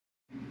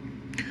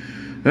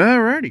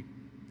Alrighty.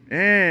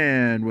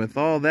 And with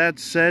all that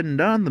said and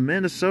done, the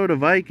Minnesota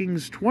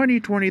Vikings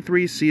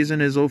 2023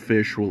 season is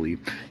officially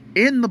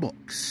in the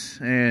books.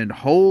 And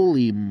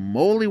holy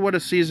moly, what a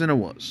season it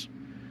was.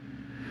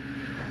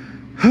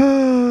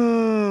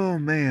 Oh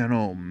man,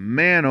 oh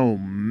man, oh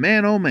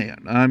man, oh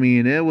man. I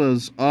mean, it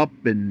was up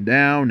and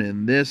down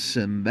and this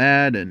and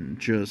that and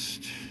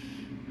just...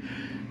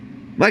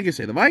 Like I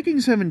say, the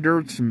Vikings have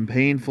endured some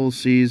painful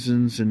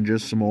seasons and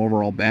just some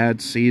overall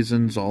bad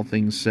seasons, all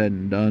things said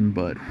and done,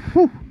 but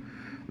whew,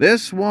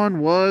 this one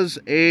was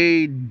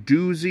a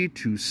doozy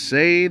to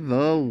say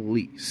the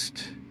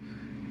least.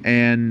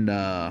 And,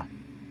 yeah,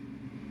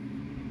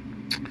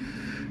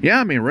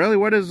 I mean, really,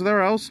 what is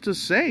there else to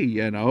say?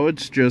 You know,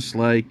 it's just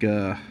like,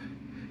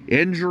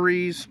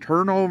 injuries,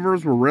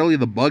 turnovers were really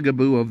the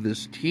bugaboo of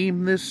this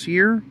team this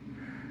year.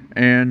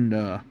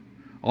 And,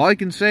 all I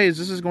can say is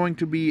this is going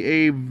to be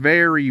a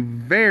very,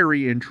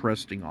 very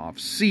interesting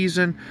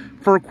off-season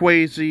for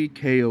Kwesi,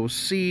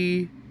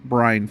 KOC,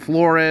 Brian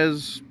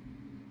Flores,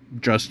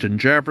 Justin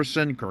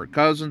Jefferson, Kirk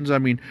Cousins. I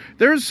mean,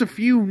 there's a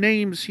few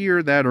names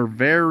here that are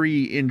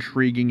very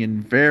intriguing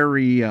and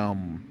very,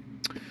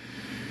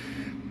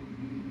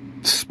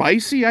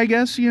 spicy, I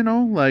guess, you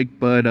know, like,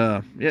 but,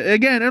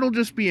 again, it'll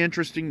just be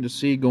interesting to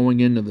see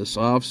going into this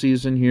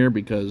off-season here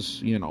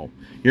because, you know,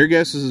 your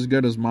guess is as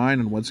good as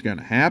mine on what's going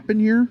to happen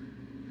here.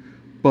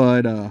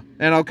 But,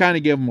 and I'll kind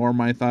of give more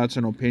my thoughts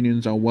and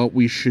opinions on what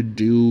we should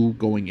do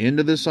going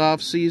into this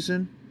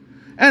off-season.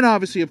 And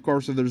obviously, of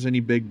course, if there's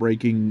any big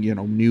breaking, you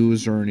know,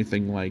 news or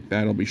anything like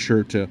that, I'll be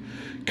sure to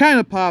kind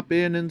of pop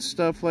in and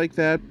stuff like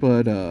that.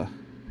 But,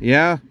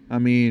 yeah, I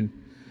mean,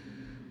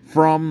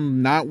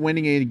 from not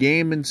winning a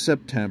game in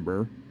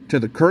September to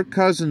the Kirk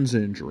Cousins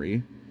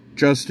injury,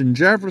 Justin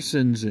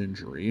Jefferson's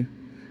injury,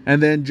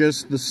 and then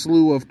just the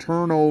slew of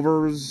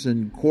turnovers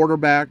and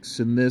quarterbacks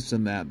and this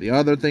and that. The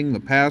other thing, the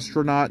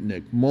Pastronaut,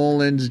 Nick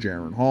Mullins,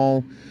 Jaron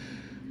Hall.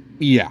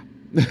 Yeah.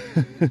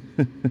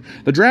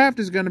 The draft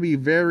is going to be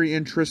very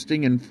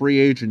interesting and free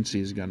agency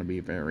is going to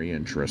be very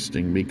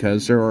interesting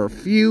because there are a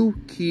few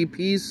key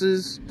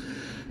pieces,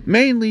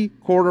 mainly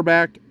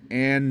quarterback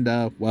and,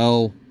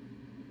 well,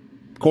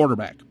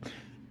 quarterback.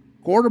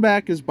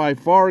 Quarterback is by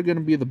far going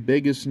to be the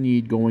biggest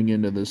need going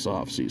into this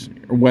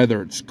offseason.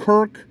 Whether it's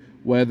Kirk,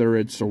 whether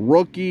it's a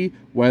rookie,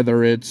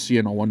 whether it's,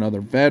 you know,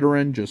 another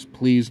veteran, just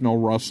please no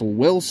Russell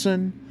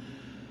Wilson.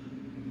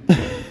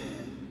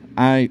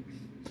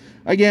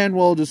 Again,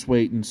 we'll just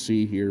wait and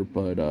see here,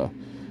 but,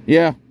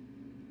 yeah.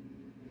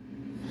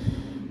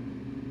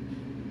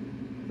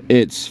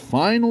 It's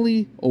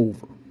finally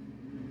over.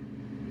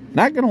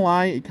 Not gonna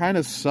lie, it kind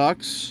of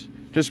sucks.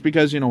 Just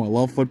because, you know, I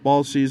love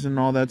football season and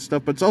all that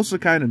stuff. But it's also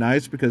kind of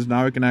nice because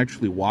now I can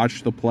actually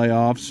watch the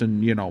playoffs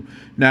and, you know,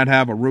 not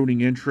have a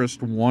rooting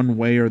interest one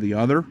way or the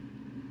other.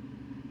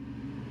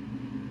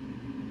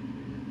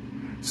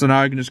 So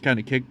now I can just kind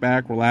of kick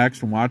back,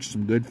 relax, and watch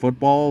some good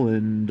football.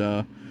 And,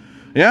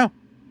 yeah,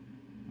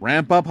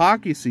 ramp up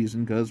hockey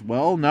season because,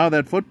 well, now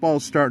that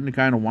football's starting to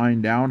kind of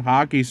wind down,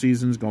 hockey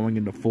season's going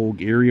into full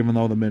gear, even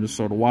though the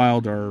Minnesota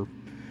Wild are,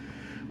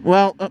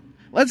 well...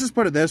 let's just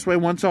put it this way.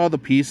 Once all the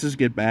pieces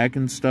get back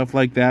and stuff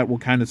like that, we'll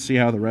kind of see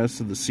how the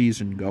rest of the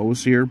season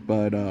goes here.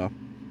 But,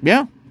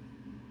 yeah.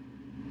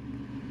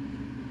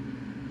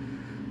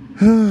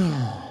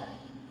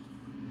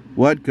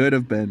 What could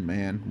have been,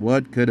 man?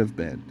 What could have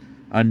been?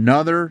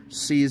 Another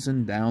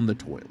season down the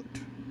toilet.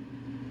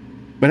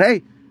 But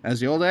hey, as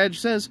the old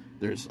adage says,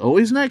 there's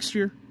always next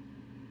year.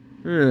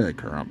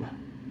 Caramba.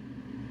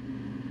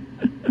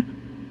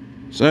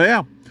 So,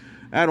 yeah.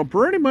 That'll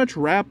pretty much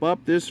wrap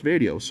up this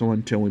video. So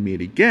until we meet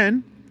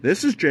again,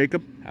 this is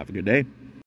Jacob. Have a good day.